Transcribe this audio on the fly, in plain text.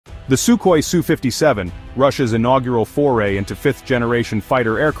The Sukhoi Su-57, Russia's inaugural foray into fifth-generation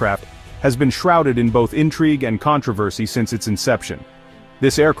fighter aircraft, has been shrouded in both intrigue and controversy since its inception.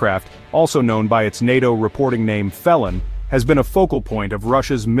 This aircraft, also known by its NATO reporting name Felon, has been a focal point of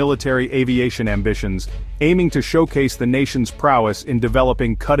Russia's military aviation ambitions, aiming to showcase the nation's prowess in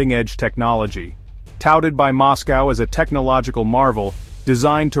developing cutting-edge technology. Touted by Moscow as a technological marvel,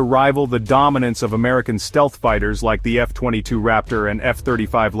 designed to rival the dominance of American stealth fighters like the F-22 Raptor and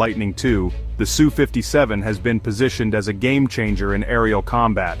F-35 Lightning II, the Su-57 has been positioned as a game-changer in aerial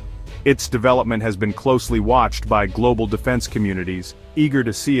combat. Its development has been closely watched by global defense communities, eager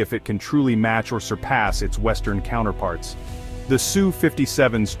to see if it can truly match or surpass its Western counterparts. The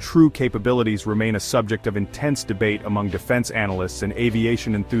Su-57's true capabilities remain a subject of intense debate among defense analysts and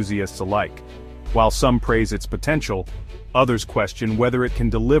aviation enthusiasts alike. While some praise its potential, others question whether it can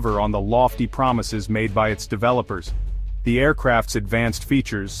deliver on the lofty promises made by its developers. The aircraft's advanced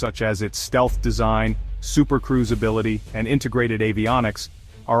features such as its stealth design, supercruise ability, and integrated avionics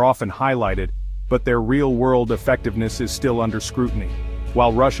are often highlighted, but their real-world effectiveness is still under scrutiny.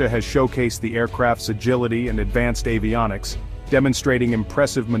 While Russia has showcased the aircraft's agility and advanced avionics, demonstrating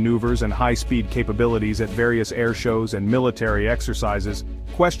impressive maneuvers and high-speed capabilities at various air shows and military exercises,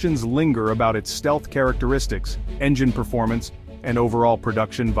 questions linger about its stealth characteristics, engine performance, and overall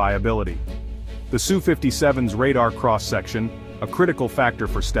production viability. The Su-57's radar cross-section, a critical factor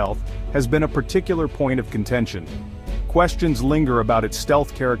for stealth, has been a particular point of contention. Questions linger about its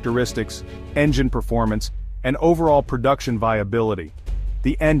stealth characteristics, engine performance, and overall production viability.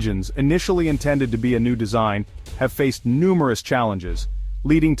 The engines, initially intended to be a new design, have faced numerous challenges,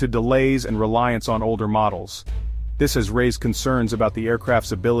 leading to delays and reliance on older models. This has raised concerns about the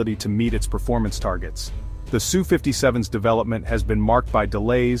aircraft's ability to meet its performance targets. The Su-57's development has been marked by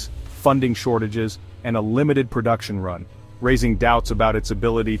delays, funding shortages, and a limited production run, raising doubts about its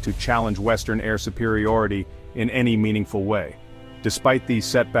ability to challenge Western air superiority in any meaningful way. Despite these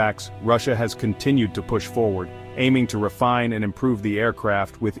setbacks, Russia has continued to push forward, aiming to refine and improve the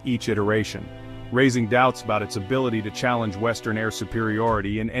aircraft with each iteration, raising doubts about its ability to challenge Western air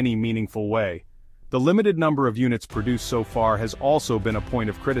superiority in any meaningful way. The limited number of units produced so far has also been a point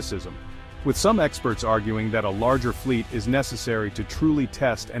of criticism, with some experts arguing that a larger fleet is necessary to truly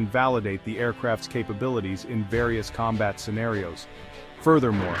test and validate the aircraft's capabilities in various combat scenarios.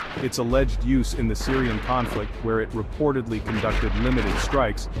 Furthermore, its alleged use in the Syrian conflict, where it reportedly conducted limited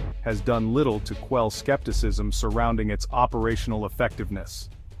strikes, has done little to quell skepticism surrounding its operational effectiveness.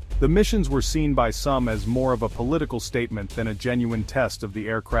 The missions were seen by some as more of a political statement than a genuine test of the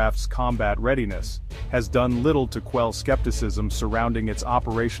aircraft's combat readiness, has done little to quell skepticism surrounding its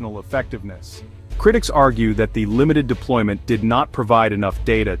operational effectiveness. Critics argue that the limited deployment did not provide enough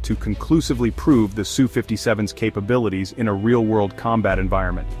data to conclusively prove the Su-57's capabilities in a real-world combat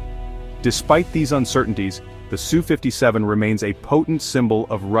environment. Despite these uncertainties, the Su-57 remains a potent symbol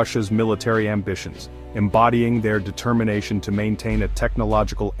of Russia's military ambitions, embodying their determination to maintain a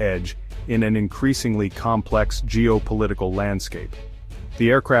technological edge in an increasingly complex geopolitical landscape. The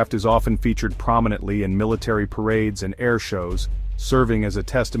aircraft is often featured prominently in military parades and air shows, serving as a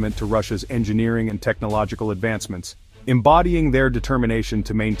testament to Russia's engineering and technological advancements, embodying their determination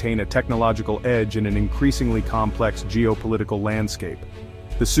to maintain a technological edge in an increasingly complex geopolitical landscape.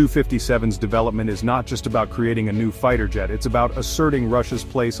 The Su-57's development is not just about creating a new fighter jet, it's about asserting Russia's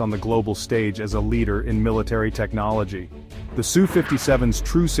place on the global stage as a leader in military technology. The Su-57's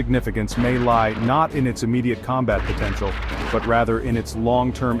true significance may lie not in its immediate combat potential, but rather in its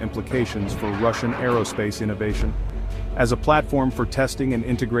long-term implications for Russian aerospace innovation. As a platform for testing and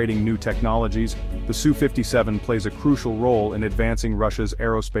integrating new technologies, the Su-57 plays a crucial role in advancing Russia's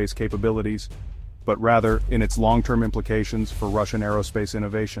aerospace capabilities, but rather in its long-term implications for Russian aerospace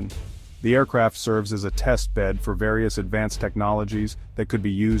innovation. The aircraft serves as a test bed for various advanced technologies that could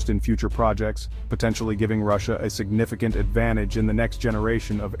be used in future projects, potentially giving Russia a significant advantage in the next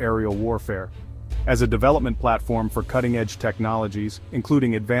generation of aerial warfare. As a development platform for cutting-edge technologies,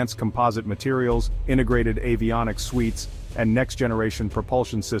 including advanced composite materials, integrated avionics suites, and next-generation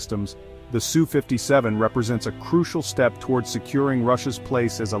propulsion systems, the Su-57 represents a crucial step towards securing Russia's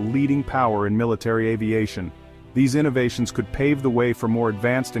place as a leading power in military aviation. These innovations could pave the way for more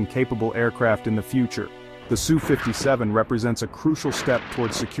advanced and capable aircraft in the future. The Su-57 represents a crucial step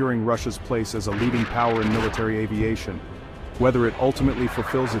towards securing Russia's place as a leading power in military aviation. Whether it ultimately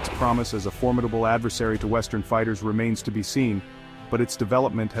fulfills its promise as a formidable adversary to Western fighters remains to be seen, but its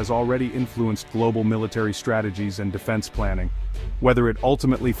development has already influenced global military strategies and defense planning. Whether it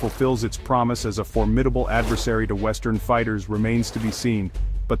ultimately fulfills its promise as a formidable adversary to Western fighters remains to be seen,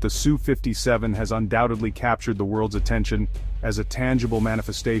 but the Su-57 has undoubtedly captured the world's attention as a tangible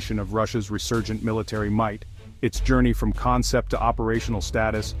manifestation of Russia's resurgent military might. Its journey from concept to operational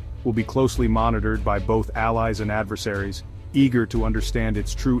status will be closely monitored by both allies and adversaries, eager to understand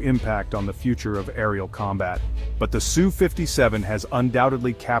its true impact on the future of aerial combat. But the Su-57 has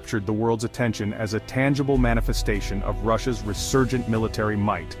undoubtedly captured the world's attention as a tangible manifestation of Russia's resurgent military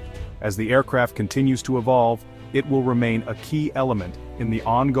might. As the aircraft continues to evolve, it will remain a key element in the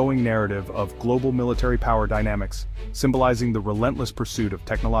ongoing narrative of global military power dynamics, symbolizing the relentless pursuit of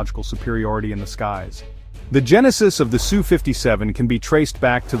technological superiority in the skies. The genesis of the Su-57 can be traced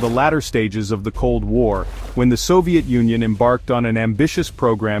back to the latter stages of the Cold War, when the Soviet Union embarked on an ambitious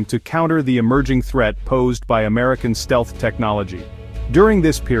program to counter the emerging threat posed by American stealth technology. During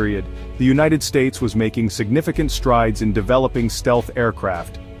this period, the United States was making significant strides in developing stealth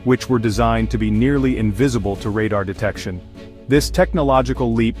aircraft, which were designed to be nearly invisible to radar detection. This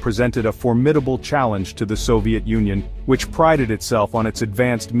technological leap presented a formidable challenge to the Soviet Union, which prided itself on its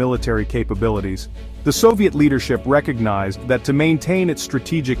advanced military capabilities. The Soviet leadership recognized that to maintain its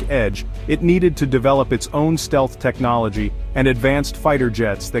strategic edge, it needed to develop its own stealth technology and advanced fighter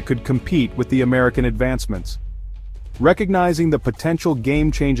jets that could compete with the American advancements. Recognizing the potential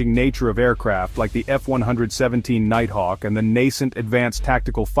game-changing nature of aircraft like the F-117 Nighthawk and the nascent Advanced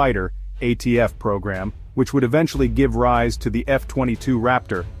Tactical Fighter (ATF) program, which would eventually give rise to the F-22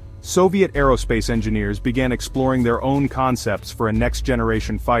 Raptor, Soviet aerospace engineers began exploring their own concepts for a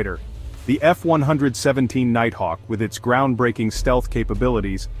next-generation fighter. The F-117 Nighthawk, with its groundbreaking stealth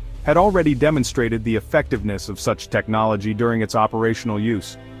capabilities, had already demonstrated the effectiveness of such technology during its operational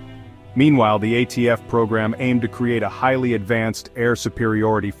use. Meanwhile, the ATF program aimed to create a highly advanced air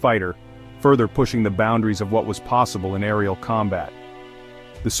superiority fighter, further pushing the boundaries of what was possible in aerial combat.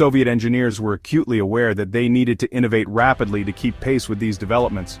 The Soviet engineers were acutely aware that they needed to innovate rapidly to keep pace with these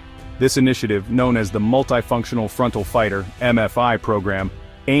developments. This initiative, known as the Multifunctional Frontal Fighter (MFI) program,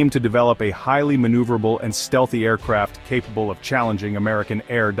 aimed to develop a highly maneuverable and stealthy aircraft capable of challenging American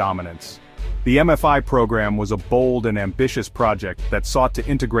air dominance. The MFI program was a bold and ambitious project that sought to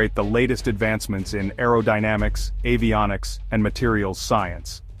integrate the latest advancements in aerodynamics, avionics, and materials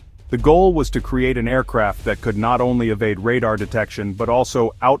science. The goal was to create an aircraft that could not only evade radar detection but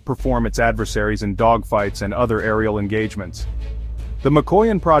also outperform its adversaries in dogfights and other aerial engagements. The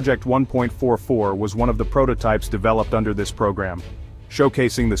Mikoyan Project 1.44 was one of the prototypes developed under this program,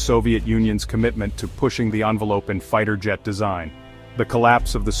 showcasing the Soviet Union's commitment to pushing the envelope in fighter jet design. The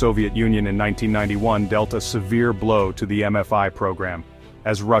collapse of the Soviet Union in 1991 dealt a severe blow to the MFI program,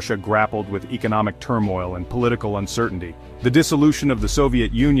 as Russia grappled with economic turmoil and political uncertainty. The dissolution of the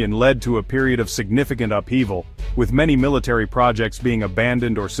Soviet Union led to a period of significant upheaval, with many military projects being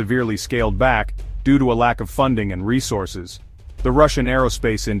abandoned or severely scaled back due to a lack of funding and resources. The Russian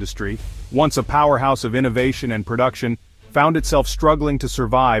aerospace industry, once a powerhouse of innovation and production, found itself struggling to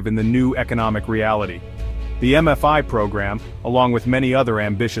survive in the new economic reality. The MFI program, along with many other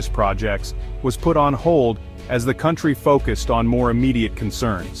ambitious projects, was put on hold as the country focused on more immediate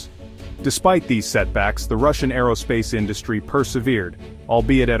concerns. Despite these setbacks, the Russian aerospace industry persevered,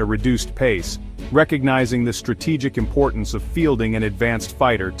 albeit at a reduced pace, recognizing the strategic importance of fielding an advanced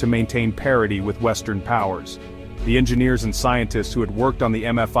fighter to maintain parity with Western powers. The engineers and scientists who had worked on the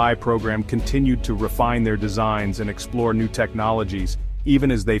MFI program continued to refine their designs and explore new technologies,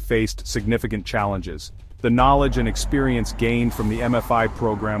 even as they faced significant challenges. The knowledge and experience gained from the MFI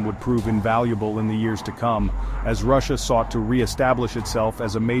program would prove invaluable in the years to come, as Russia sought to re-establish itself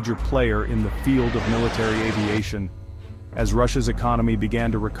as a major player in the field of military aviation. As Russia's economy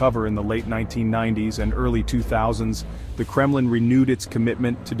began to recover in the late 1990s and early 2000s, the Kremlin renewed its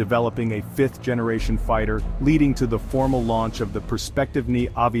commitment to developing a fifth-generation fighter, leading to the formal launch of the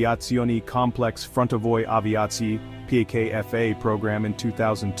Perspektivny Aviacyjny Kompleks Frontowej Aviacji (PKFA) program in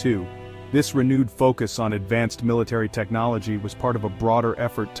 2002. This renewed focus on advanced military technology was part of a broader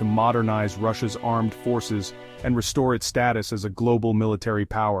effort to modernize Russia's armed forces and restore its status as a global military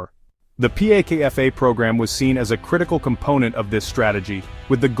power. The PAKFA program was seen as a critical component of this strategy,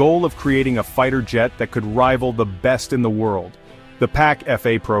 with the goal of creating a fighter jet that could rival the best in the world. The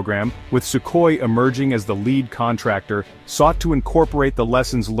PAK-FA program, with Sukhoi emerging as the lead contractor, sought to incorporate the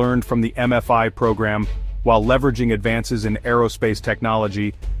lessons learned from the MFI program while leveraging advances in aerospace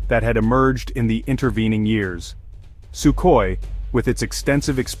technology that had emerged in the intervening years. Sukhoi, with its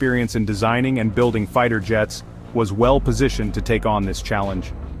extensive experience in designing and building fighter jets, was well positioned to take on this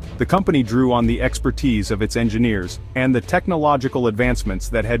challenge. The company drew on the expertise of its engineers and the technological advancements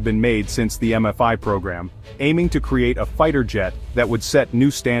that had been made since the MFI program, aiming to create a fighter jet that would set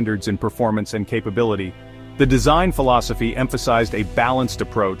new standards in performance and capability. The design philosophy emphasized a balanced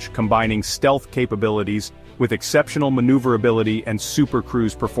approach combining stealth capabilities with exceptional maneuverability and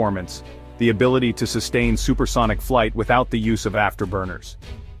supercruise performance, the ability to sustain supersonic flight without the use of afterburners.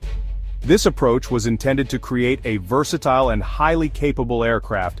 This approach was intended to create a versatile and highly capable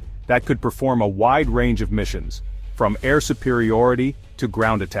aircraft that could perform a wide range of missions, from air superiority to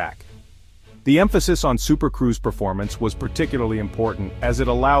ground attack. The emphasis on supercruise performance was particularly important as it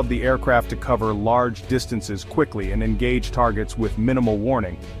allowed the aircraft to cover large distances quickly and engage targets with minimal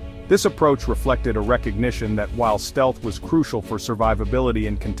warning. This approach reflected a recognition that while stealth was crucial for survivability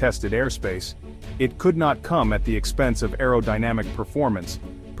in contested airspace, it could not come at the expense of aerodynamic performance,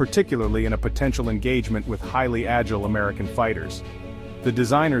 particularly in a potential engagement with highly agile American fighters. The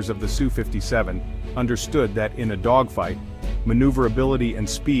designers of the Su-57 understood that in a dogfight, maneuverability and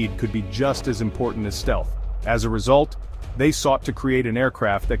speed could be just as important as stealth. As a result, they sought to create an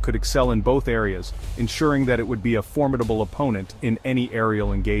aircraft that could excel in both areas, ensuring that it would be a formidable opponent in any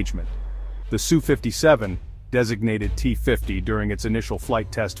aerial engagement. The Su-57, designated T-50 during its initial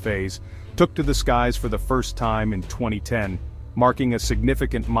flight test phase, took to the skies for the first time in 2010, marking a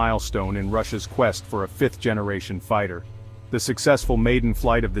significant milestone in Russia's quest for a fifth-generation fighter. The successful maiden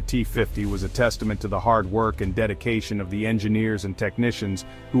flight of the T-50 was a testament to the hard work and dedication of the engineers and technicians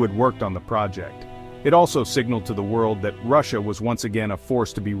who had worked on the project. It also signaled to the world that Russia was once again a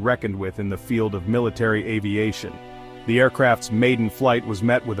force to be reckoned with in the field of military aviation. The aircraft's maiden flight was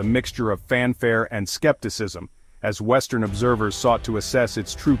met with a mixture of fanfare and skepticism, as Western observers sought to assess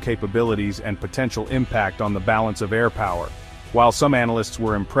its true capabilities and potential impact on the balance of air power. While some analysts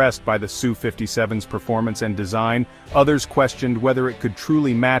were impressed by the Su-57's performance and design, others questioned whether it could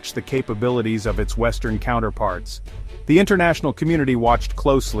truly match the capabilities of its Western counterparts. The international community watched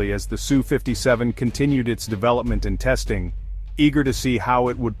closely as the Su-57 continued its development and testing, eager to see how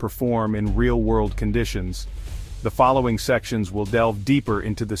it would perform in real-world conditions. The following sections will delve deeper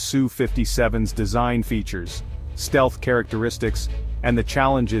into the Su-57's design features, stealth characteristics, and the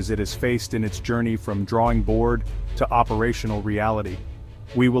challenges it has faced in its journey from drawing board to operational reality.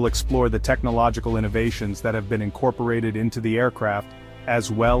 We will explore the technological innovations that have been incorporated into the aircraft, as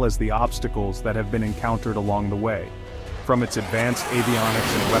well as the obstacles that have been encountered along the way. From its advanced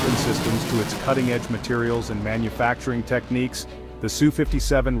avionics and weapon systems to its cutting-edge materials and manufacturing techniques, the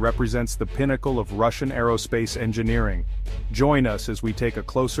Su-57 represents the pinnacle of Russian aerospace engineering. Join us as we take a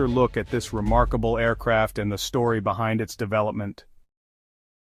closer look at this remarkable aircraft and the story behind its development.